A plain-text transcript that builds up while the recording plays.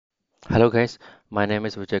Hello guys, my name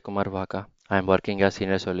is Vijay Kumar Vaka. I am working as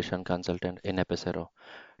senior solution consultant in Epicero.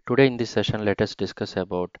 Today in this session, let us discuss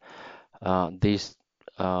about these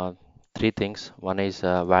uh, three things. One is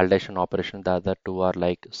validation operation. The other two are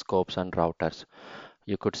like scopes and routers.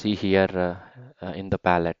 You could see here in the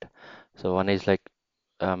palette. So one is like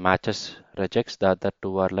matches regex. The other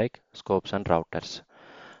two are like scopes and routers.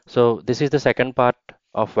 So this is the second part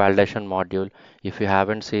of validation module. If you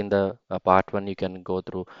haven't seen the part one, you can go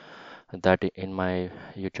through that in my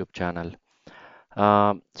YouTube channel.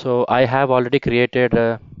 So I have already created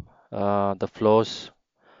the flows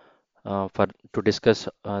for to discuss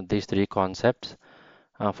these three concepts.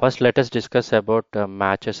 First, let us discuss about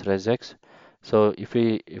matches regex. So if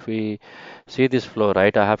we see this flow,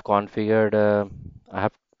 right, I have configured, I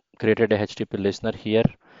have created a HTTP listener here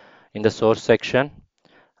in the source section,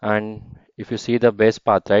 and if you see the base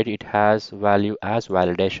path, right, it has value as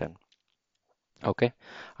validation. Okay,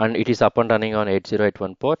 and it is up and running on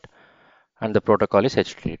 8081 port, and the protocol is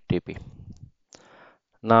HTTP.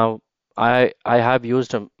 Now, I have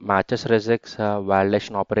used a matches regex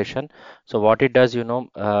validation operation. So what it does,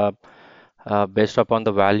 based upon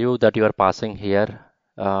the value that you are passing here.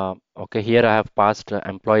 Okay, here I have passed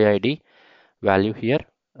employee ID value here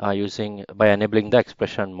using by enabling the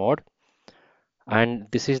expression mode, and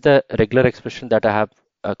this is the regular expression that I have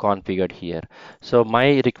configured here. So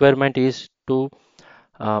my requirement is to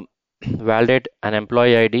um, validate an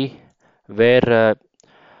employee ID where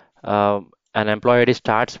an employee ID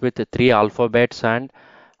starts with three alphabets, and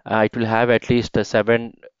it will have at least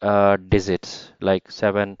seven digits, like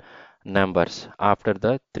seven numbers after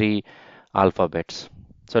the three alphabets.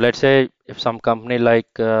 So let's say if some company like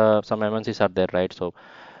some MNCs are there, right? So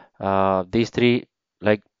these three,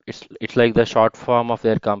 like it's like the short form of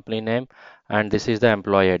their company name, and this is the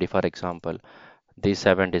employee ID, for example, these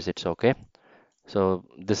seven digits. Okay. So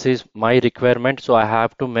this is my requirement. So I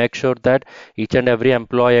have to make sure that each and every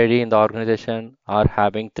employee ID in the organization are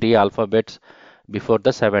having three alphabets before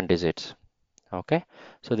the seven digits. Okay.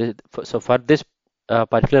 So for this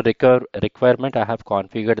particular requirement, I have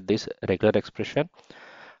configured this regular expression,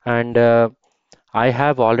 and I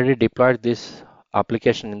have already deployed this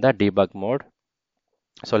application in the debug mode.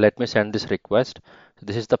 So let me send this request. So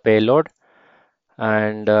this is the payload,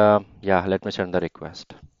 and yeah, let me send the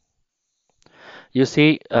request. You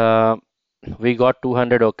see, we got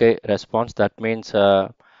 200 OK response. That means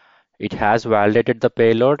it has validated the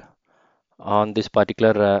payload on this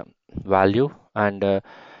particular value, and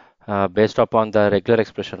based upon the regular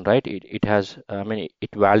expression, right? It has, I mean,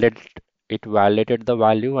 it validated the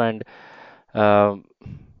value, and uh,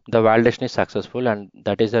 the validation is successful, and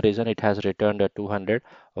that is the reason it has returned a 200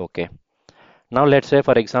 OK. Now let's say,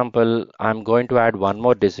 for example, I'm going to add one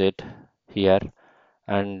more digit here,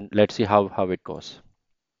 and let's see how it goes.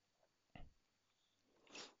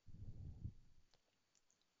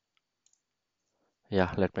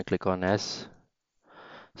 Yeah, let me click on S.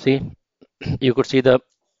 See, you could see the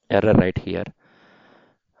error right here.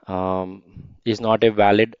 Is not a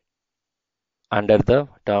valid under the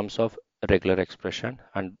terms of regular expression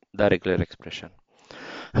and the regular expression.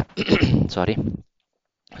 Sorry.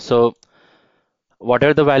 So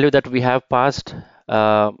whatever the value that we have passed,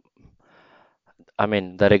 uh, I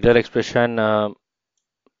mean the regular expression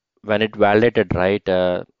when it validated, right?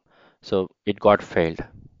 So it got failed.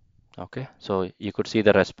 Okay, so you could see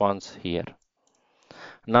the response here.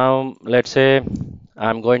 Now let's say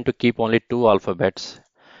I'm going to keep only two alphabets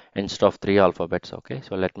instead of three alphabets. Okay,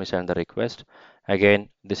 so let me send the request. Again,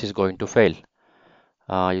 this is going to fail.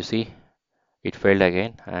 You see, it failed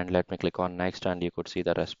again, and let me click on next, and you could see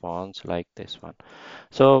the response like this one.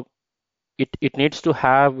 So it needs to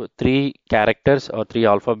have three characters or three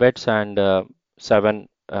alphabets and seven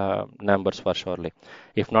numbers for surely.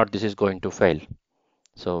 If not, this is going to fail.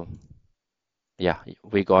 So yeah,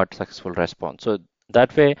 we got successful response. So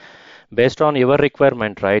that way, based on your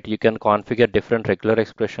requirement, right, you can configure different regular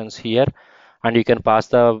expressions here, and you can pass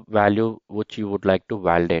the value which you would like to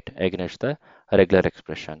validate against the regular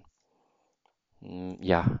expression.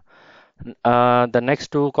 Yeah. The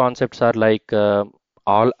next two concepts are like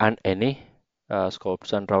all and any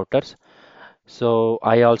scopes and routers. So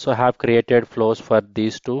I also have created flows for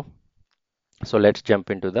these two. So let's jump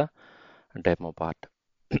into the demo part.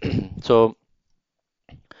 So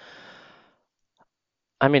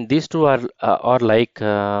I mean, these two are like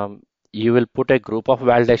you will put a group of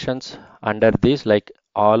validations under these, like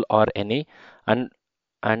all or any, and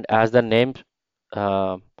as the name,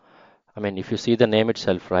 uh, I mean, if you see the name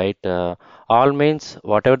itself, right? All means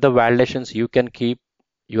whatever the validations you can keep,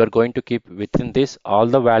 you are going to keep within this. All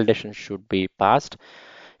the validations should be passed.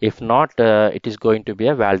 If not, it is going to be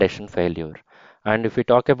a validation failure. And if we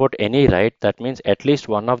talk about any, right, that means at least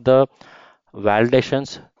one of the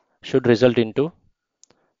validations should result into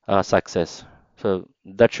success. So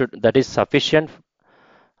that is sufficient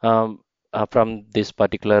um, from this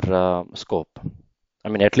particular scope. I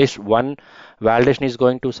mean, at least one validation is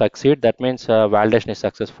going to succeed. That means validation is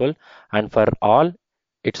successful. And for all,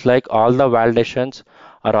 it's like all the validations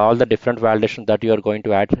or all the different validations that you are going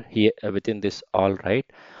to add here within this all, right?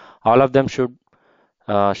 All of them should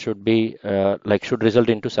be like should result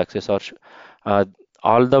into success, or uh,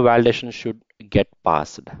 all the validations should get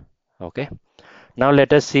passed. Okay. Now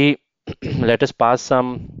let us see. Let us pass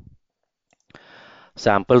some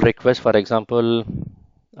sample request. For example,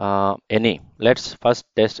 any. Let's first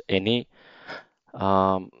test any.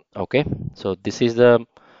 Okay, so this is the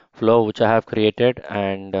flow which I have created,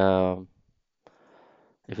 and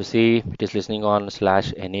if you see, it is listening on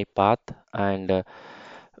slash any path, and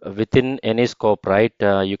within any scope, right?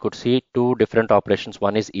 You could see two different operations.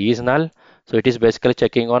 One is null, so it is basically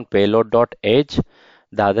checking on payload dot age.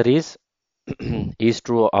 The other is is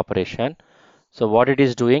true operation. So what it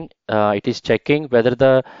is doing, it is checking whether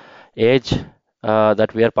the age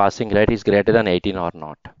that we are passing, right, is greater than 18 or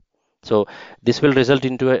not. So this will result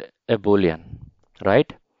into a boolean,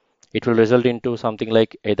 right? It will result into something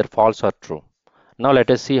like either false or true. Now let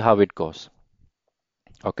us see how it goes.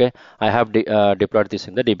 Okay, I have deployed this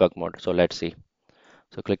in the debug mode. So let's see.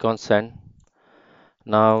 So click on send.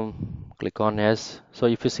 Now click on yes. So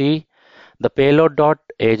if you see, the payload dot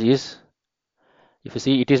age is, if you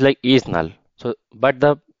see, it is like is null. So but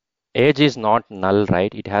the age is not null,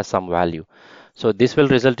 right? It has some value. So this will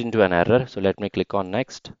result into an error. So let me click on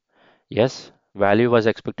next. Yes, value was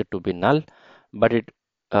expected to be null, but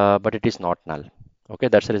it is not null. Okay,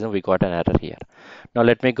 that's the reason we got an error here. Now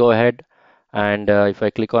let me go ahead, and if I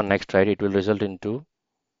click on next, right, it will result into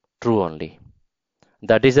true only.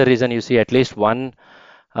 That is the reason you see at least one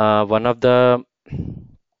of the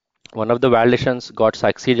validations got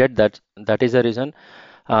succeeded. That is the reason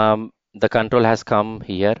the control has come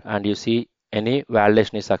here, and you see any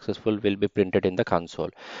validation is successful will be printed in the console.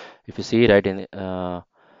 If you see right in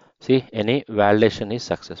see, any validation is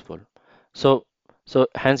successful. So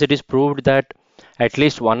hence it is proved that at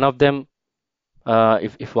least one of them,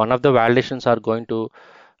 if one of the validations are going to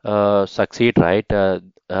succeed, right?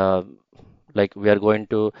 Like we are going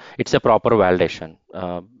to, it's a proper validation.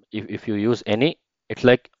 If you use any, it's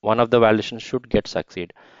like one of the validations should get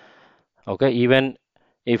succeed. Okay, even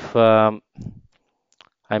if I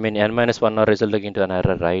mean n minus one are resulting into an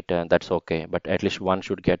error, right? That's okay, but at least one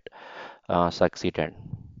should get succeeded.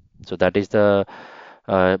 So that is the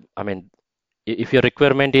I mean, if your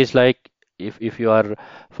requirement is like, if you are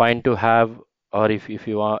fine to have, or if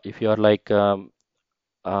you are like fine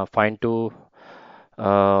to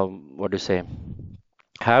what do you say,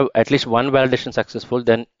 have at least one validation successful,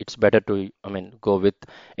 then it's better to, I mean, go with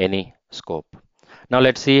any scope. Now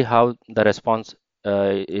let's see how the response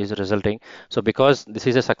is resulting. So because this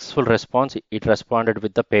is a successful response, it responded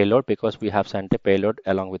with the payload because we have sent a payload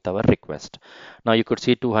along with our request. Now you could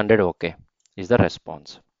see 200 okay is the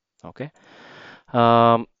response. Okay.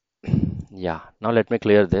 Um, yeah, now let me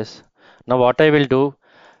clear this. Now what I will do,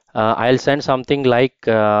 I'll send something like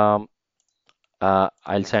I'll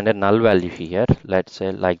send a null value here. Let's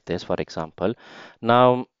say like this, for example.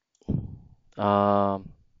 Now, um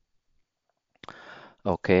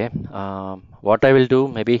okay, what I will do,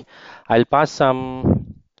 maybe I'll pass uh,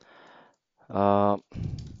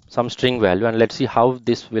 some string value, and let's see how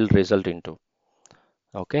this will result into.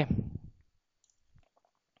 Okay,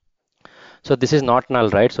 so this is not null,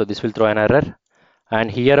 right? So this will throw an error, and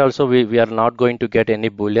here also we are not going to get any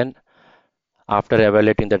boolean after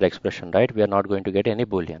evaluating that expression, right? We are not going to get any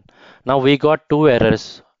boolean. Now we got two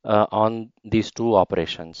errors on these two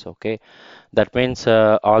operations. Okay, that means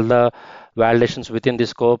all the validations within the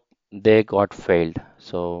scope, they got failed.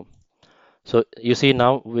 So you see,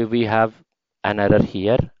 now we have an error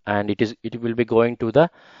here, and it will be going to the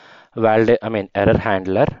error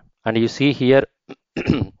handler, and you see here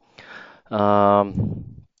um,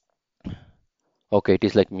 okay, it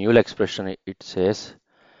is like mule expression, it says.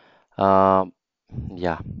 um,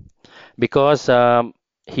 yeah, because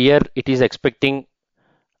here it is expecting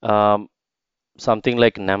um, something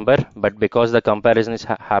like number, but because the comparison is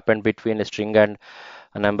happened between a string and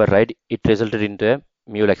a number, right, it resulted into a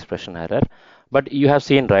mule expression error. But you have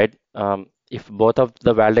seen, right, if both of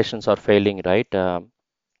the validations are failing, right, it's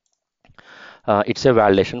a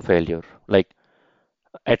validation failure. Like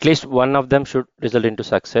at least one of them should result into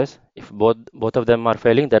success. If both of them are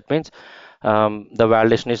failing, that means the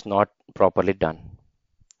validation is not properly done.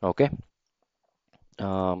 Okay.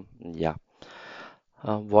 Yeah.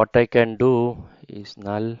 What I can do is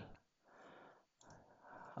null.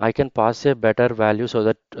 I can pass a better value so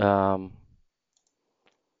that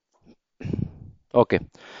okay,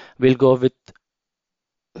 we'll go with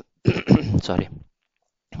sorry,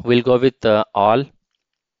 we'll go with all,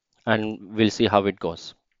 and we'll see how it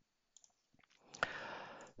goes.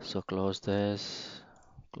 So close this,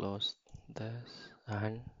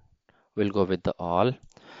 and we'll go with the all.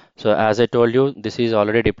 So as I told you, this is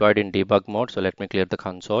already deployed in debug mode. So let me clear the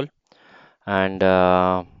console. And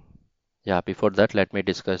yeah, before that, let me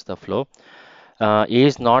discuss the flow.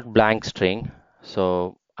 Is not blank string.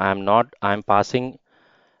 So I'm passing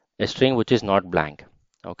a string which is not blank.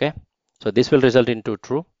 Okay. So this will result into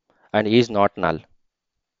true, and is not null.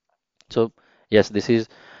 So yes, this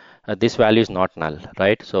value is not null,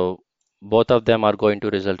 right? So both of them are going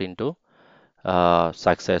to result into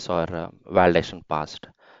success or validation passed,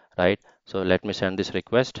 right? So let me send this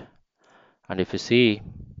request, and if you see,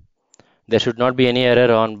 there should not be any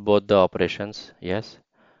error on both the operations. Yes.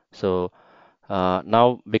 So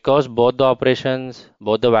now because both the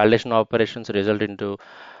validation operations result into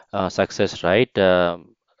success, right?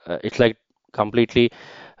 It's like completely,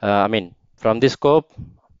 I mean, from this scope,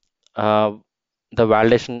 uh, the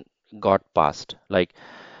validation got passed. Like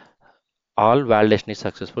all validation is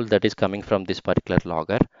successful. That is coming from this particular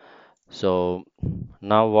logger. So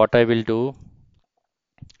now what I will do,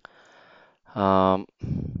 um,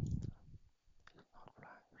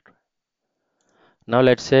 now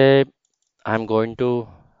let's say I'm going to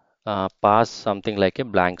pass something like a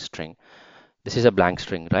blank string. This is a blank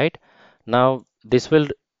string, right? Now this will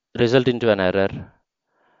result into an error.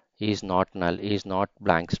 Is not null, is not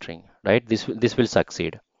blank string, right? This will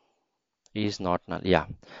succeed. Is not null. Yeah.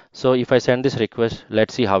 So if I send this request,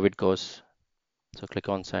 let's see how it goes. So click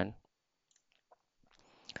on send.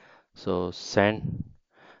 So send.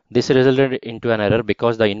 This resulted into an error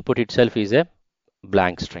because the input itself is a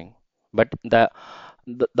blank string. But the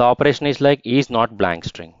operation is like is not blank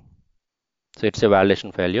string. So it's a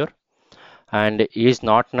validation failure. And is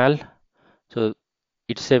not null. So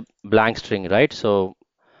it's a blank string, right? So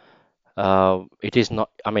it is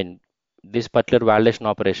not, I mean, this particular validation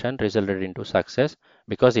operation resulted into success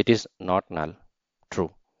because it is not null.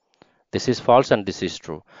 True. This is false and this is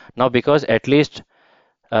true. Now, because at least,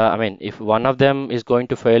 I mean, if one of them is going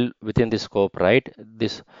to fail within this scope, right,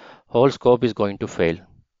 this whole scope is going to fail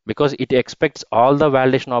because it expects all the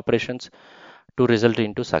validation operations to result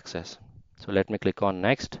into success. So let me click on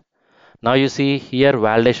next. Now you see here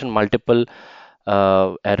validation multiple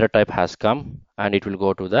error type has come, and it will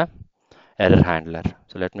go to the error handler.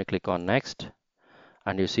 So let me click on next,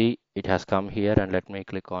 and you see it has come here, and let me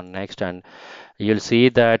click on next, and you'll see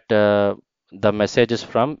that the message is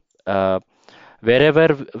from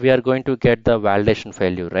wherever we are going to get the validation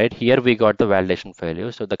failure, right? Here we got the validation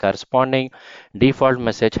failure, so the corresponding default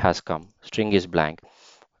message has come. String is blank.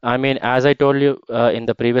 I mean, as I told you in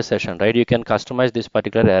the previous session, right? You can customize this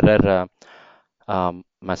particular error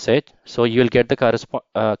message, so you will get the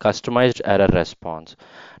customized error response.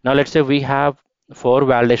 Now let's say we have four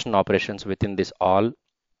validation operations within this all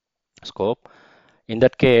scope. In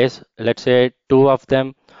that case, let's say two of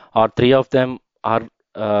them or three of them are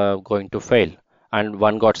going to fail, and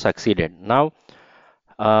one got succeeded. Now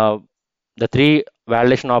uh, the three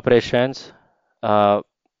validation operations, uh,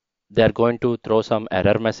 they are going to throw some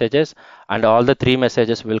error messages, and all the three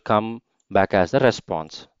messages will come back as the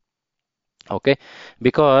response. Okay,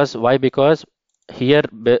 because why? Because here,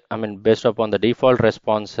 I mean, based upon the default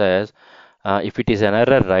responses, if it is an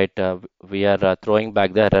error, right, we are throwing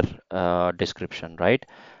back the error description, right?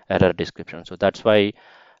 Error description. So that's why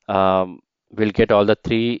we'll get all the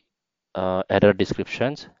three error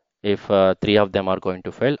descriptions if three of them are going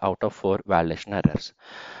to fail out of four validation errors.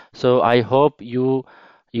 So I hope you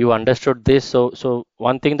understood this. So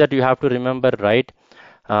one thing that you have to remember, right?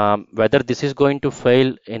 Whether this is going to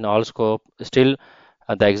fail in all scope, still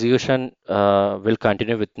the execution will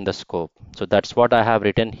continue within the scope. So that's what I have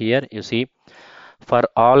written here. You see, for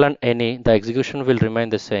all and any, the execution will remain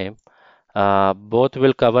the same. Both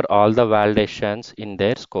will cover all the validations in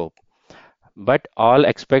their scope. But all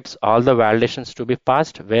expects all the validations to be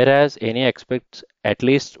passed, whereas any expects at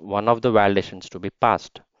least one of the validations to be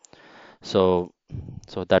passed. So,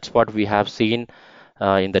 so that's what we have seen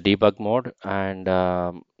in the debug mode, and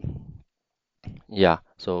yeah.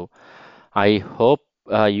 So I hope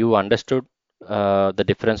you understood the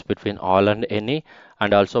difference between all and any,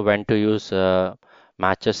 and also when to use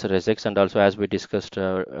matches, regex, and also as we discussed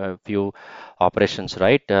a few operations,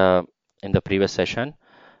 right, in the previous session.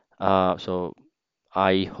 So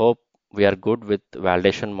I hope we are good with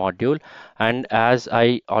validation module. And as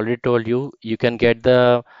I already told you, you can get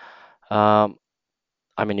the um,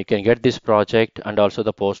 you can get this project and also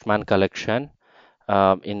the Postman collection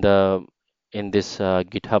in the in this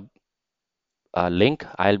GitHub link.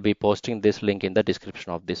 I'll be posting this link in the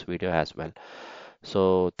description of this video as well.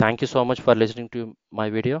 So thank you so much for listening to my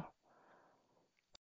video.